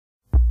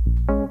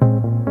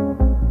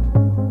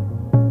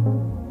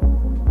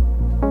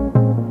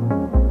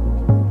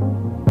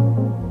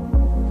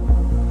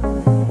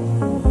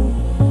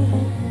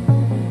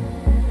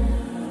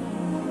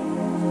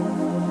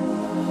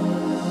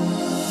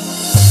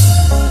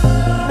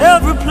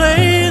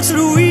space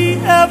that we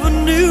ever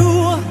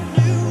knew.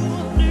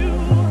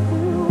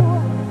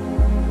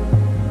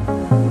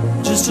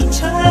 Just a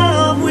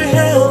time we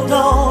held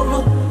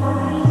on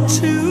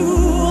to.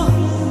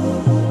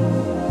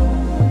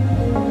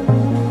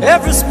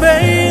 Every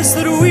space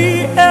that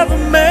we ever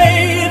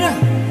made,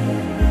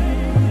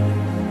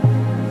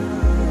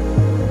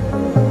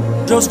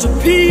 just a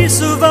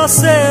piece of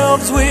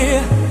ourselves we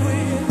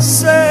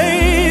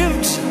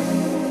saved.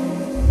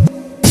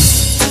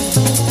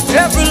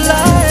 Every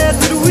light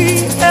that we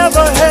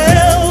ever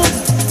held,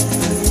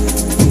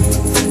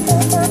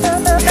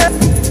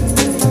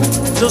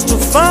 just a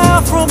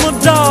fire from a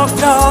dark,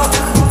 dark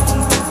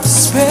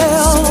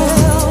spell.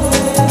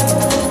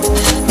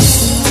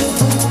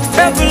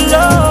 Every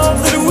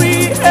love that we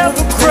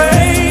ever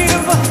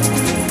crave,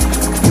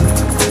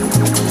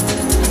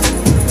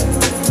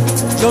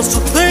 just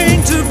a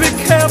thing to be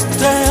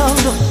kept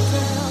and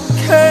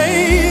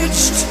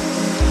caged.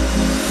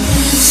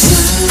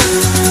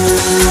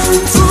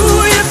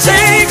 Ooh, you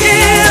take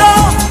it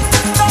all,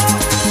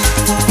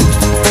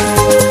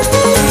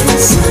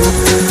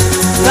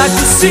 like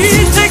the sea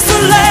takes the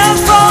land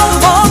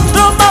from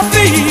under my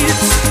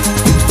feet.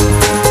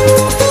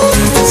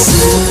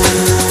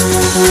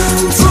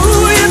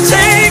 Ooh, you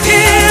take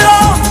it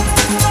all,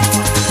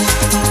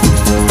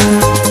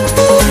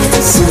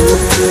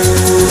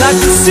 like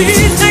the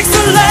sea takes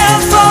the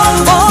land from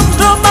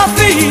under my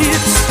feet.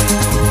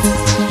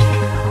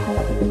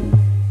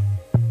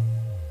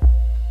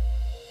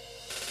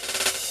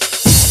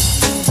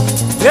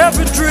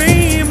 Every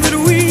dream that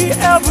we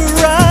ever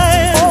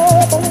write,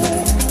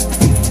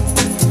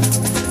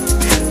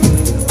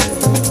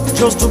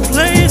 just a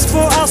place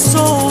for our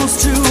souls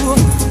to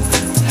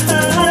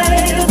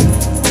hide.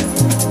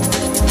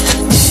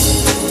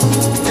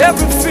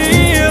 Every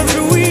fear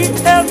that we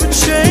ever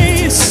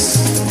chase,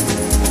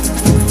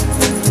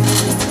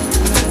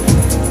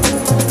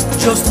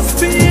 just to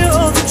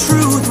feel the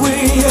truth we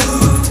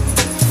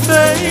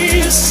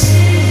face.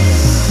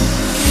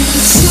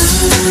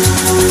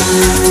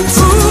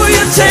 Ooh,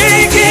 you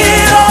take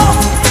it all,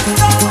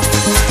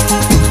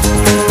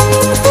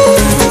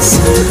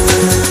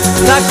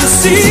 like the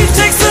sea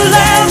takes the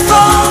land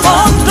from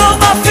under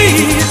my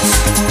feet.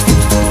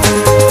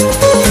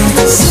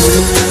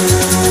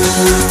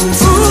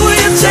 Ooh,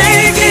 you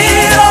take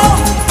it all,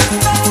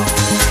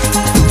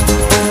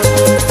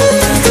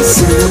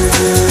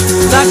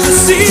 like the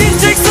sea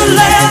takes the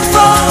land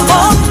from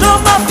under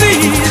my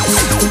feet.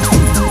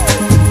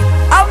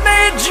 I've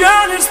made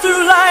journeys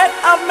through light,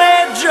 I've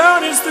made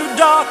journeys through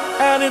dark,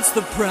 and it's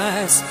the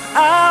price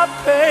I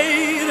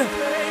paid.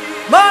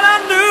 But I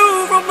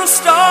knew from the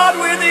start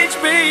with each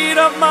beat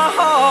of my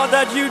heart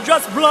that you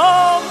just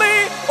blow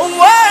me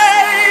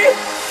away.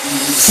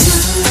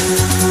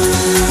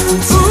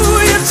 Ooh,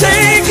 you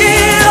take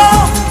it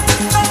all,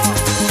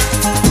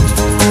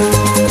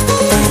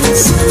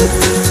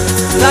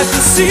 like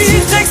the sea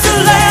takes the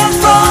land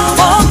from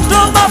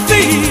under my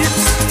feet.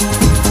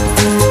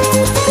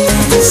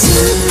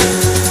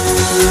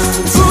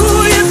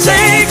 Ooh, you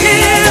take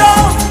it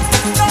all,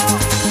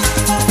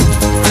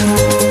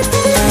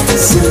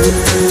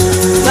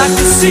 like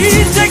the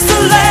sea takes the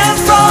land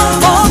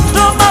from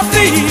under my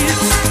feet.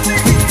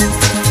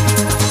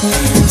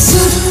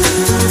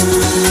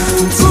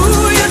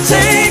 Ooh, you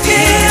take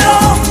it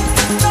all,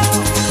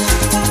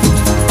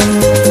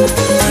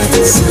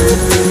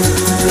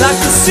 like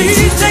the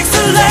sea takes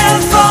the land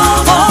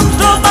from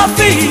under my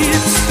feet.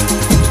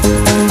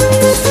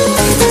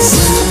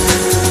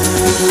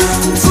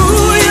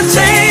 Ooh, you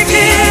take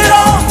it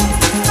all,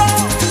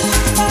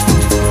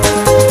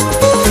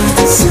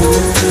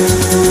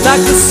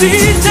 like the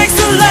sea takes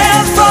the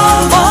land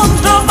from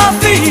under my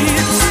feet.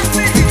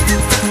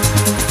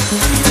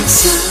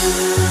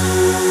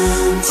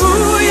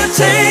 Ooh, you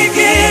take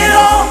it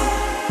all,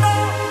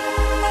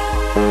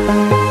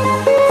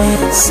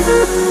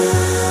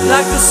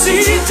 like the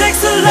sea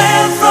takes the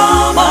land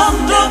from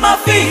under my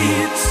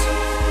feet.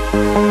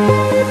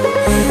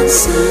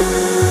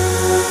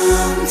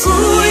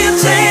 Ooh, you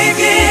take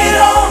it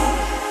all,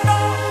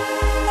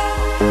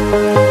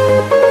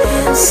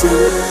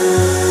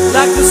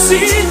 like the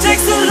sea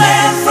takes the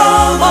land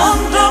from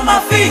under my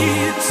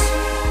feet.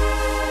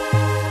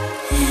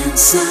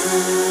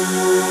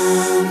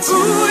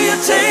 Ooh, you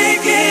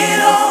take it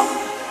all,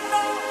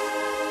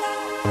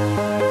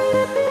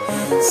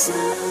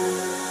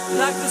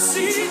 like the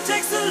sea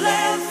takes the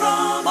land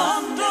from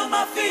under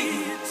my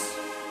feet.